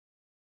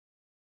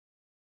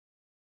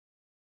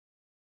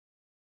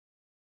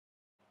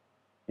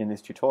In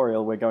this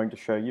tutorial, we're going to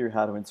show you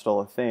how to install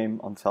a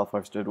theme on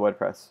self-hosted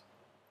WordPress.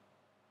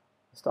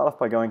 Start off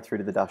by going through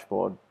to the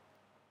dashboard,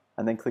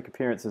 and then click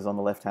Appearances on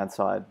the left-hand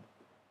side.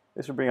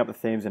 This will bring up the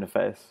themes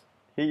interface.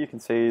 Here you can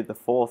see the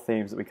 4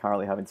 themes that we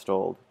currently have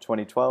installed: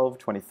 2012,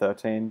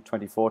 2013,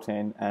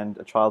 2014, and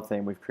a child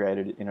theme we've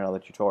created in another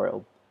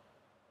tutorial.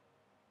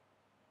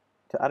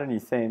 To add a new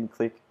theme,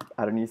 click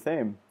Add a new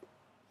theme.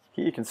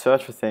 Here you can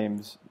search for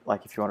themes,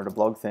 like if you wanted a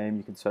blog theme,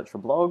 you can search for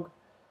blog.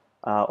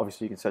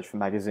 Obviously you can search for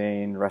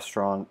magazine,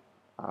 restaurant,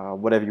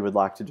 whatever you would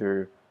like to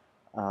do,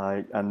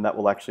 and that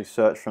will actually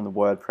search from the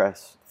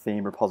WordPress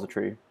theme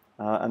repository.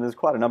 And there's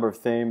quite a number of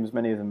themes,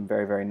 many of them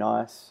very, very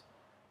nice.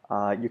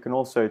 You can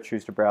also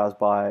choose to browse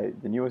by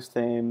the newest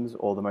themes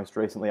or the most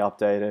recently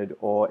updated,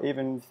 or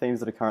even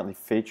themes that are currently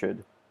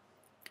featured.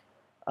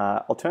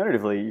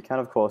 Alternatively, you can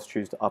of course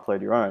choose to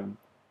upload your own.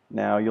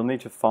 Now you'll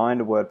need to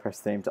find a WordPress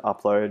theme to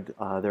upload.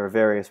 There are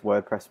various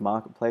WordPress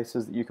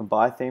marketplaces that you can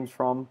buy themes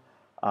from.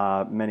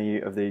 Many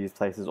of these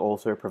places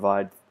also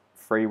provide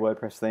free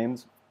WordPress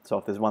themes, so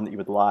if there's one that you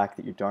would like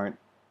that you don't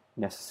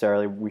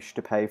necessarily wish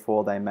to pay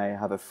for, they may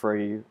have a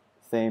free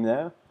theme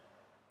there.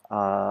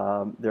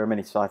 There are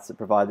many sites that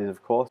provide these,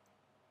 of course.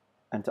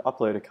 And to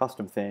upload a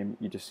custom theme,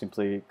 you just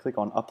simply click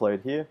on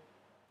Upload here,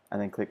 and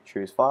then click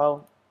Choose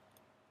File,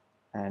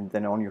 and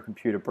then on your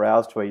computer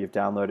browse to where you've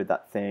downloaded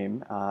that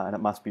theme, and it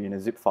must be in a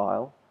zip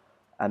file,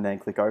 and then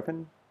click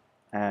Open,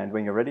 and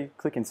when you're ready,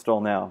 click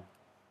Install Now.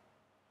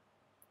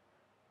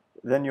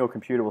 Then your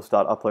computer will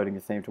start uploading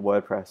the theme to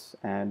WordPress,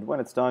 and when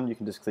it's done, you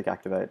can just click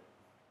Activate.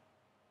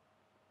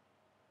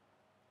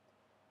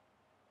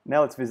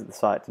 Now let's visit the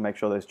site to make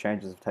sure those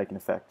changes have taken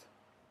effect.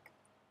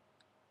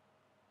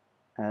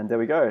 And there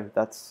we go,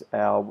 that's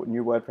our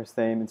new WordPress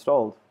theme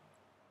installed.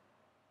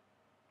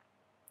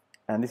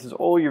 And this is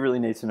all you really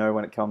need to know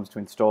when it comes to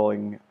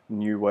installing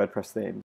new WordPress themes.